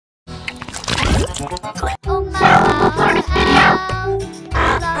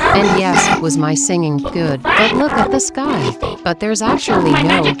And yes, was my singing good? But look at the sky. But there's actually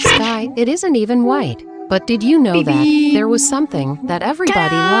no sky. It isn't even white. But did you know that there was something that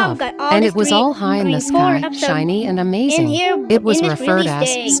everybody loved? And it was all high in the sky, shiny and amazing. It was referred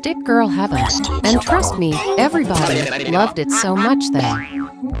as Stick Girl Heaven. And trust me, everybody loved it so much then.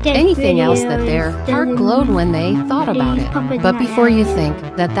 Anything else that their heart glowed when they thought about it. But before you think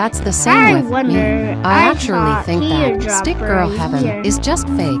that that's the same with me, I actually think that Stick Girl Heaven is just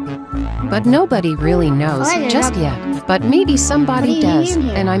fake. But nobody really knows just yet. But maybe somebody does,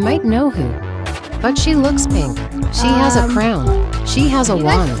 and I might know who. But she looks pink. She has a crown. She has a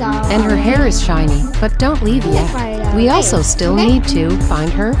wand. And her hair is shiny. But don't leave yet. We also still need to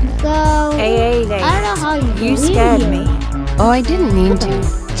find her. Hey, you scared me. Oh, I didn't mean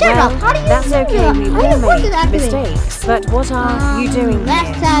to. Shut up! That's okay, we all make mistakes. But what are you doing here?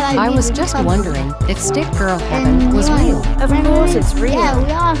 I was just wondering if Stick Girl Heaven was real. Of course it's real.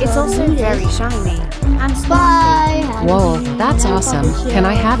 It's also very shiny and sparkly. Whoa, that's awesome. Can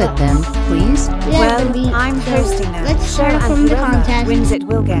I have it then, please? Well, I'm hosting them. So and whoever wins it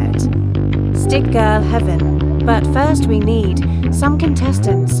will get Stick Girl Heaven. But first we need some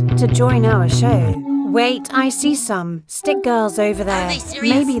contestants to join our show. Wait, I see some Stick Girls over there.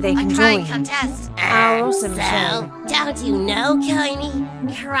 Maybe they can join our awesome show. Don't you know, Tiny?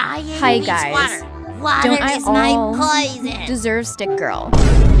 Crying Hi needs guys. water. Water Don't I is my all poison. deserve Stick Girl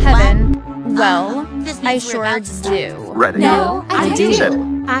Heaven? Well, This I means we're sure about to start. do. Ready? No, I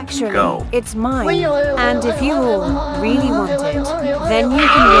do. Actually, Go. it's mine. And if you all really want it, then you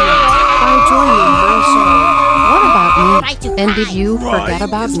can win it by joining my show. What about me? And did you forget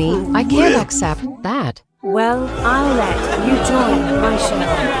about me? I can't accept that. Well, I'll let you join my show,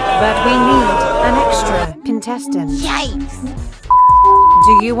 but we need an extra contestant. Yikes!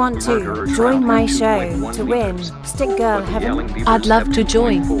 Do you want to join my show to win Stick Girl Heaven? I'd love to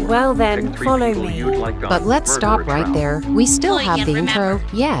join. Well then, follow me. But let's stop right there. We still have the intro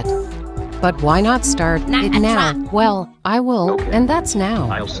yet. But why not start it now? Well, I will, and that's now.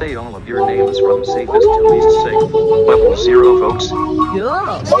 I'll say all of your names from safest to least safe. Level 0, folks.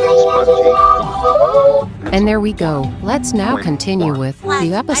 Spongy. And there we go. Let's now continue with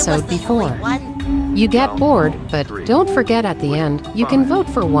the episode before. You get bored, but don't forget at the end, you can vote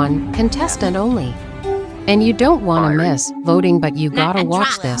for one contestant only. And you don't want to miss voting, but you gotta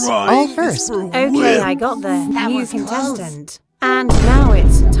watch this all first. Okay, I got the new contestant. And now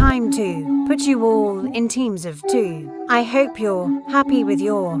it's time to put you all in teams of 2. I hope you're happy with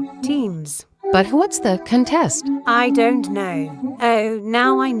your teams. But what's the contest? I don't know. Oh,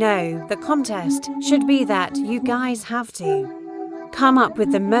 now I know. The contest should be that you guys have to come up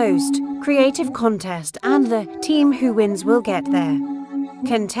with the most creative contest, and the team who wins will get their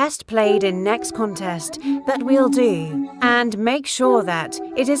contest played in next contest that we'll do. And make sure that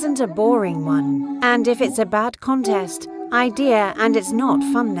it isn't a boring one. And if it's a bad contest idea and it's not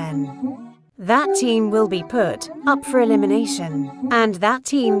fun, then that team will be put up for elimination, and that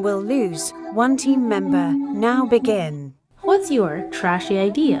team will lose one team member. Now begin. What's your trashy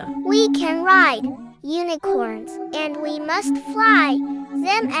idea? We can ride unicorns, and we must fly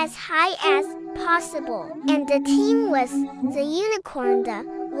them as high as possible. And the team with the unicorn the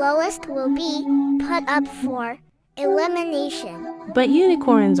lowest will be put up for elimination. But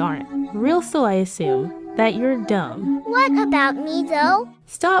unicorns aren't real, so I assume that you're dumb. What about me, though?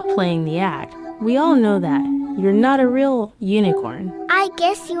 Stop playing the act. We all know that you're not a real unicorn. I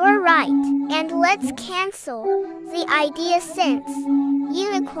guess you're right. And let's cancel the idea since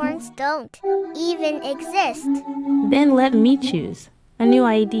unicorns don't even exist. Then let me choose a new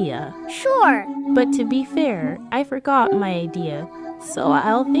idea. Sure. But to be fair, I forgot my idea, so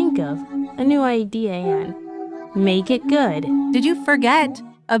I'll think of a new idea and make it good. Did you forget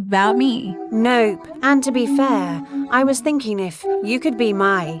about me? Nope. And to be fair, I was thinking if you could be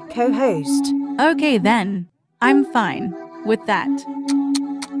my co-host. Okay then, I'm fine with that.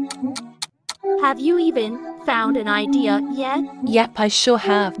 Have you even found an idea yet? Yep, I sure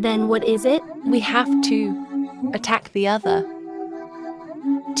have. Then what is it? We have to attack the other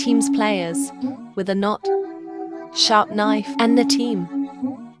team's players with a not sharp knife, and the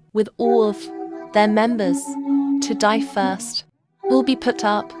team with all of their members to die first will be put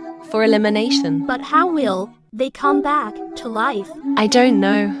up for elimination. But how will they come back to life? I don't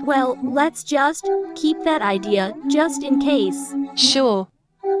know. Well, let's just keep that idea just in case. Sure,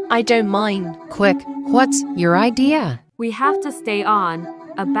 I don't mind. Quick, what's your idea? We have to stay on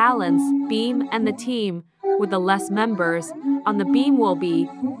a balanced beam, and the team with the less members on the beam will be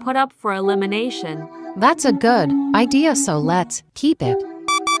put up for elimination. That's a good idea, so let's keep it.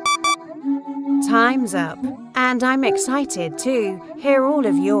 Time's up. And I'm excited to hear all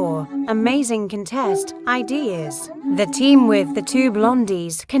of your amazing contest ideas. The team with the 2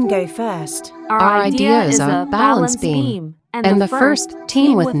 blondies can go first. Our idea is a balance beam. And the first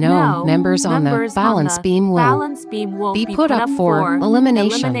team with no members on the balance beam will be put up for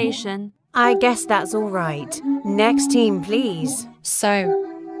elimination. I guess that's all right. Next team, please. So,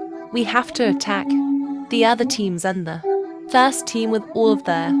 we have to attack the other teams, and the first team with all of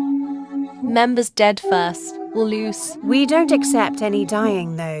their members dead first will lose. We don't accept any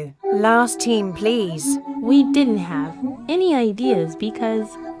dying, though. Last team, please. We didn't have any ideas because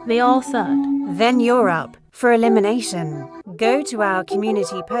they all sucked. Then you're up for elimination. Go to our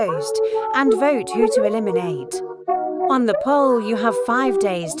community post and vote who to eliminate. On the poll, you have 5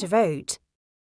 days to vote.